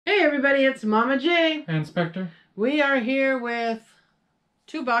Hey everybody, it's Mama J. And Spectre. We are here with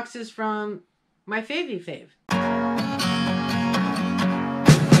 2 boxes from my favy fave.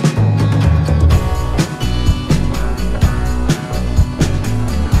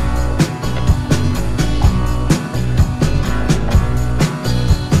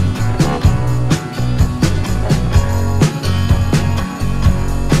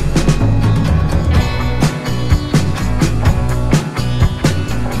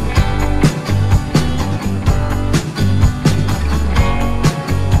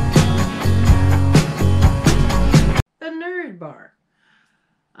 Bar.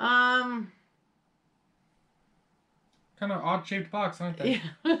 Kind of odd-shaped box, aren't they?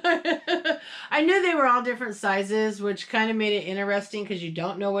 Yeah. I knew they were all different sizes, which kind of made it interesting because you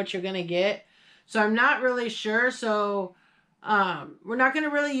don't know what you're going to get. So I'm not really sure. So we're not going to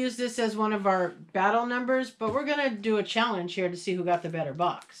really use this as one of our battle numbers, but we're going to do a challenge here to see who got the better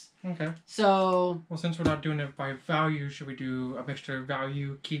box. Okay. So... Well, since we're not doing it by value, should we do a mixture of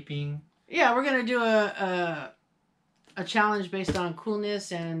value, keeping? Yeah, we're going to do a challenge based on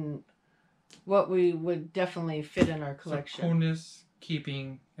coolness and what we would definitely fit in our collection. So coolness,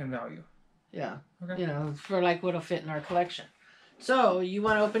 keeping, and value. Yeah. Okay. You know, for like what'll fit in our collection. So, you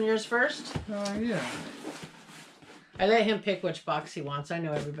want to open yours first? Yeah. I let him pick which box he wants. I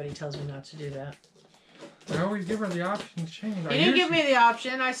know everybody tells me not to do that. I always give her the option to change. He didn't give me the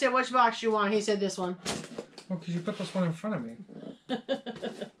option. I said, which box you want? He said this one. Well, because you put this one in front of me.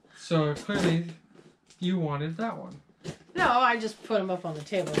 So, clearly, you wanted that one. No, I just put them up on the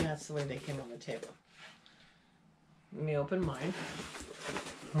table, and that's the way they came on the table. Let me open mine.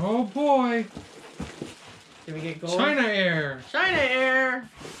 Oh, boy. Did we get gold? China Air. China Air.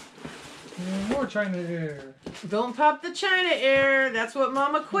 More China Air. Don't pop the China Air. That's what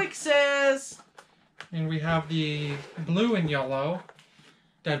Mama Quick says. And we have the blue and yellow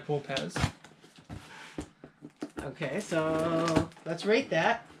Deadpool Pez. Okay, so let's rate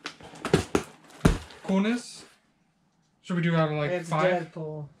that. Coolness. Should we do out of like It's 5?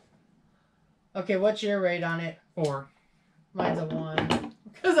 Deadpool. Okay, what's your rate on it? 4. Mine's a 1.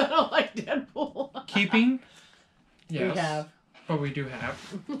 Because I don't like Deadpool. Keeping? Yes. We have. But we do have.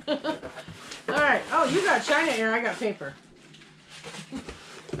 Alright. Oh, you got China Air. I got paper.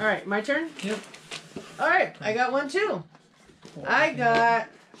 Alright, my turn? Yep. Alright, I got one too. I got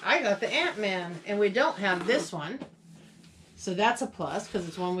the Ant-Man. And we don't have this one. So that's a plus because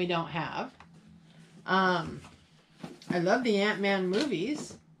it's one we don't have. I love the Ant-Man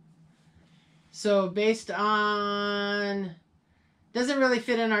movies. So based on... Doesn't really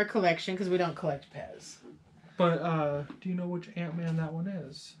fit in our collection because we don't collect Pez. But, do you know which Ant-Man that one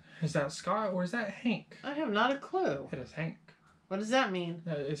is? Is that Scott or is that Hank? I have not a clue. It is Hank. What does that mean?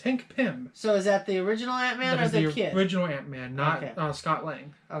 It's Hank Pym. So is that the original Ant-Man or the kid? The original Ant-Man, not Okay. Scott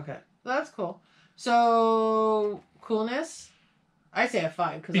Lang. Okay. Well, that's cool. So, coolness? I say a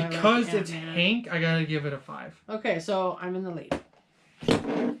 5 because I like Because it's Ant-Man. Hank, I gotta give it a 5. Okay, so I'm in the lead.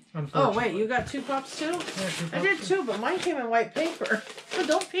 Unfortunately. Oh, wait, you got 2 pops too? Yeah, 2 pops I did too, but mine came in white paper. So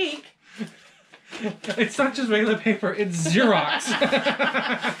don't peek. It's not just regular paper, it's Xerox.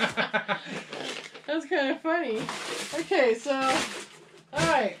 That's kind of funny. Okay, so,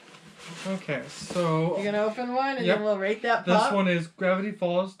 alright. Okay, so... You're going to open one and Yep. then we'll rate that pop? This one is Gravity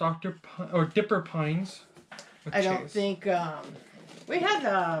Falls, or Dipper Pines. I don't think, we had,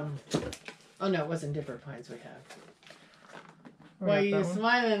 oh no, it wasn't Dipper Pines we had. Why are you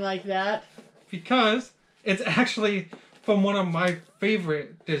smiling like that? Because it's actually from one of my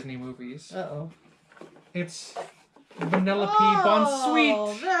favorite Disney movies. Uh-oh. It's Vanellope Bon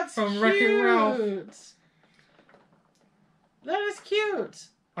Sweet that's from cute. Wreck-It Ralph. That is cute.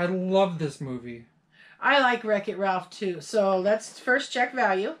 I love this movie. I like Wreck-It Ralph too. So let's first check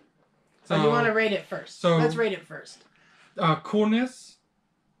value. So you want to rate it first. So let's rate it first. Coolness,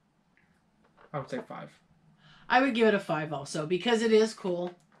 I would say 5. I would give it a 5 also because it is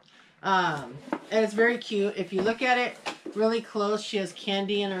cool. And it's very cute. If you look at it really close, she has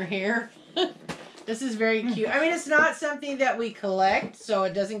candy in her hair. This is very cute. I mean, it's not something that we collect, so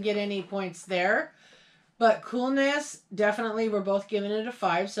it doesn't get any points there. But coolness, definitely, we're both giving it a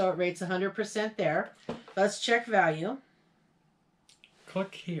 5, so it rates 100% there. Let's check value.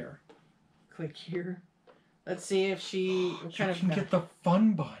 Click here. Click here. Let's see if she... You can get the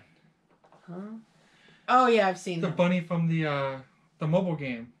fun bun. Huh? Oh, yeah, I've seen the that. bunny from the mobile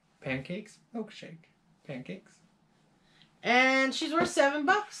game. Pancakes, milkshake, pancakes. And she's worth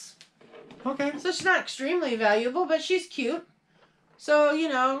 $7. Okay. So she's not extremely valuable, but she's cute. So, you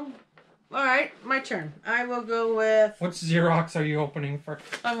know, all right, my turn. I will go with... What Xerox are you opening for?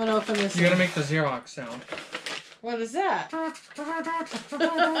 I'm going to open this You got to make the Xerox sound. What is that?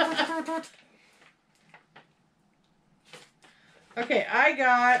 Okay, I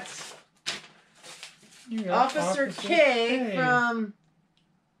got You got Officer K from,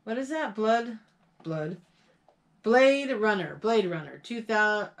 what is that? Blade Runner.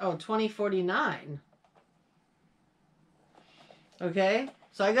 2049. Okay,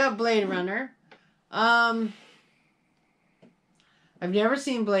 so I got Blade Runner. I've never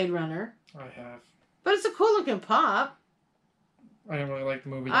seen Blade Runner. I have. But it's a cool looking pop. I didn't really like the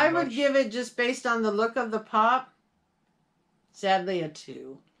movie that I much. would give it, just based on the look of the pop, sadly a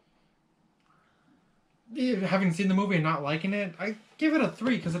 2. Having seen the movie and not liking it, I give it a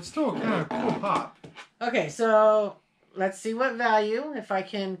 3 because it's still a kind of cool pop. Okay, so let's see what value, if I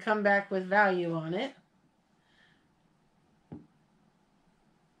can come back with value on it.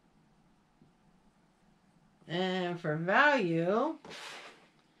 And for value,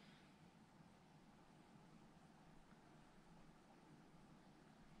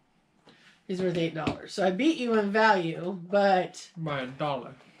 he's worth $8. So I beat you in value, but By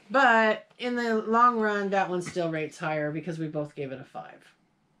 $1. But in the long run, that one still rates higher because we both gave it a 5.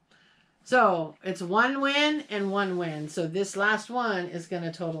 So it's 1 win and 1 win. So this last one is going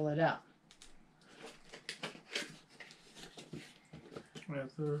to total it out. I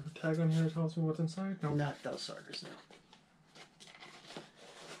have the tag on here that tells me what's inside. No. Not those sorters, no.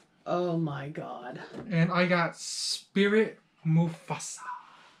 Oh my God. And I got Spirit Mufasa.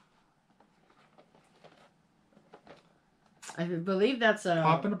 I believe that's a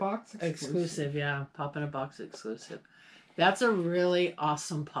Pop in a box exclusive. Yeah, pop in a box exclusive. That's a really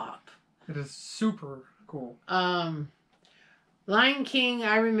awesome pop. It is super cool. Lion King,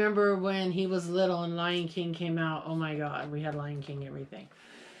 I remember when he was little and Lion King came out. Oh my God, we had Lion King everything.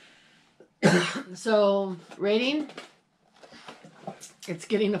 So, rating, it's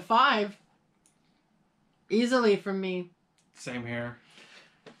getting a 5. Easily from me. Same here.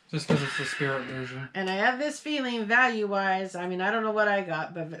 Just because it's the Spirit version. And I have this feeling, value-wise, I mean, I don't know what I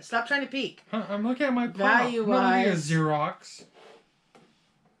got, but stop trying to peek. I'm looking at my pop. Value-wise. A Xerox.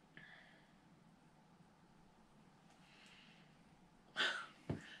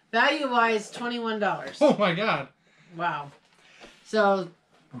 Value-wise, $21. Oh my God. Wow. So,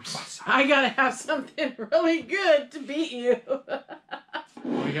 I gotta have something really good to beat you.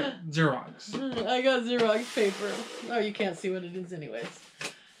 We got Xerox. I got Xerox paper. Oh, you can't see what it is anyways.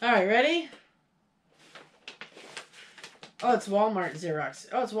 Alright, ready? Oh, it's Walmart Xerox.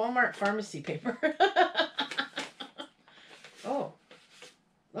 Oh, it's Walmart pharmacy paper. Oh.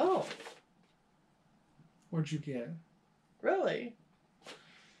 Oh. What'd you get? Really?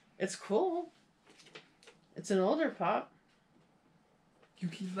 It's cool. It's an older pop. You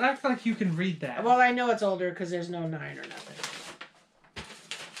act like you can read that. Well, I know it's older because there's no 9 or nothing.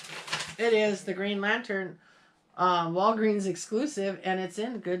 It is the Green Lantern Walgreens exclusive, and it's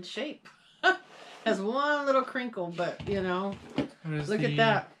in good shape. Has one little crinkle, but, you know, look at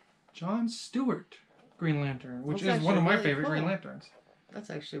that. John Stewart Green Lantern, which That's is one of my really favorite cool. Green Lanterns. That's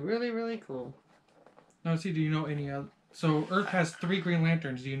actually really, really cool. Now, see, do you know any other? So, Earth has 3 Green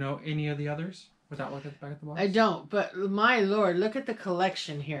Lanterns. Do you know any of the others? Without looking at the back of the box? I don't, but my lord, look at the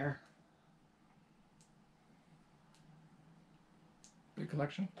collection here. Big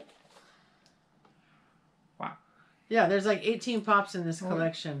collection? Wow. Yeah, there's like 18 pops in this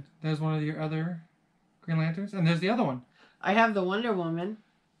collection. There's one of your other Green Lanterns, and there's the other one. I have the Wonder Woman.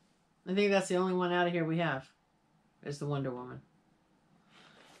 I think that's the only one out of here we have. Is the Wonder Woman.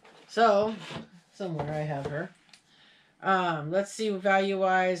 So, somewhere I have her. Let's see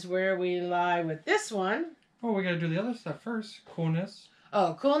value-wise where we lie with this one. Oh, we gotta do the other stuff first. Coolness.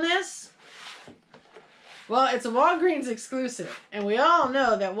 Oh, coolness? Well, it's a Walgreens exclusive. And we all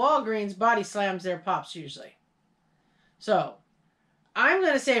know that Walgreens body slams their pops usually. So, I'm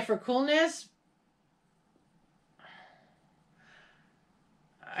going to say for coolness,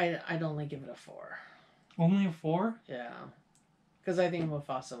 I'd only give it a 4. Only a 4? Yeah. Because I think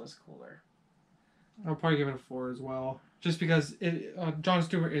Mufasa was cooler. I'll probably give it a 4 as well. Just because John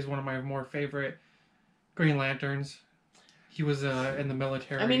Stewart is one of my more favorite Green Lanterns. He was in the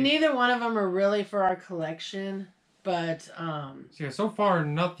military. I mean, neither one of them are really for our collection, but... So yeah, so far,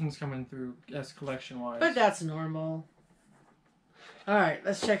 nothing's coming through as collection-wise. But that's normal. Alright,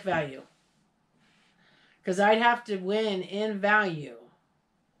 let's check value. Because I'd have to win in value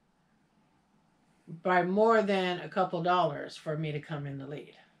by more than a couple dollars for me to come in the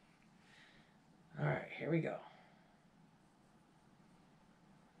lead. Alright, here we go.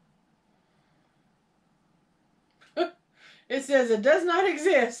 It says it does not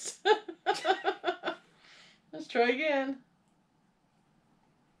exist. Let's try again.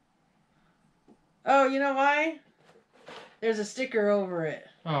 Oh, you know why? There's a sticker over it.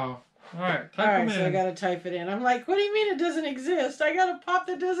 Oh. Alright, type Alright, them so I in. gotta type it in. I'm like, what do you mean it doesn't exist? I got a pop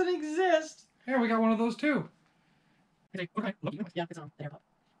that doesn't exist. Here, we got one of those too. Yeah, it's on. There, pop.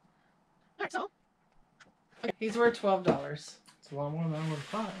 Alright, so. Okay, these were $12. It's a lot more than I would have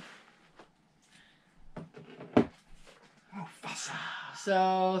thought. Oh, awesome.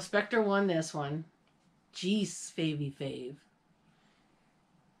 So, Spectre won this one. Jeez, favy fave.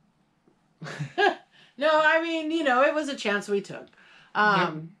 No, I mean, you know, it was a chance we took.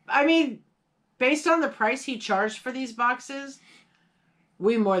 I mean, based on the price he charged for these boxes,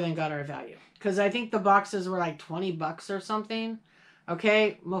 we more than got our value. Because I think the boxes were like $20 or something.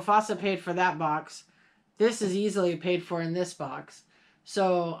 Okay, Mufasa paid for that box. This is easily paid for in this box.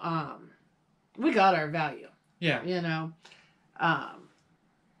 So, we got our value. Yeah. You know.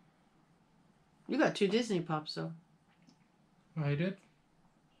 You got 2 Disney Pops, though. I did.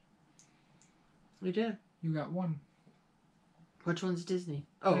 We did. You got 1. Which one's Disney?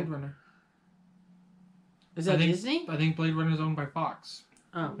 Blade Oh, Runner. is that Disney? I think Blade Runner is owned by Fox.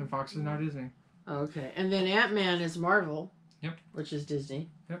 Oh. And Fox is now Disney. Okay. And then Ant-Man is Marvel. Yep. Which is Disney.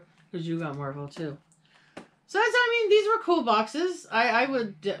 Yep. Because you got Marvel, too. So, I mean, these were cool boxes. I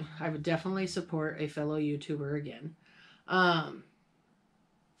would definitely support a fellow YouTuber again.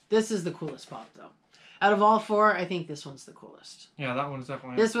 This is the coolest pop, though. Out of all 4, I think this one's the coolest. Yeah, that one's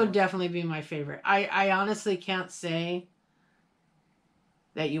definitely... This would definitely be my favorite. I honestly can't say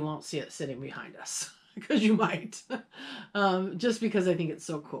that you won't see it sitting behind us. Because you might. Just because I think it's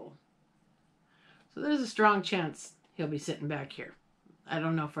so cool. So there's a strong chance he'll be sitting back here. I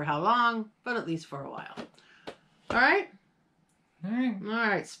don't know for how long, but at least for a while. Alright?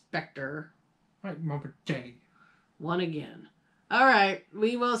 Alright, Spectre. Alright, number J. Won again. Alright,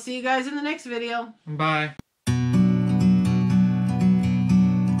 we will see you guys in the next video. Bye.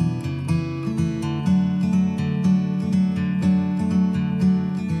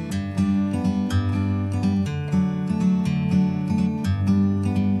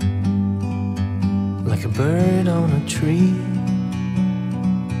 Like a bird on a tree,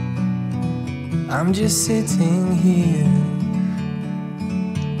 I'm just sitting here.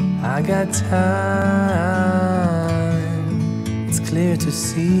 I got time, it's clear to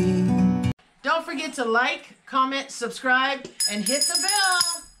see. Don't forget to like, comment, subscribe, and hit the bell.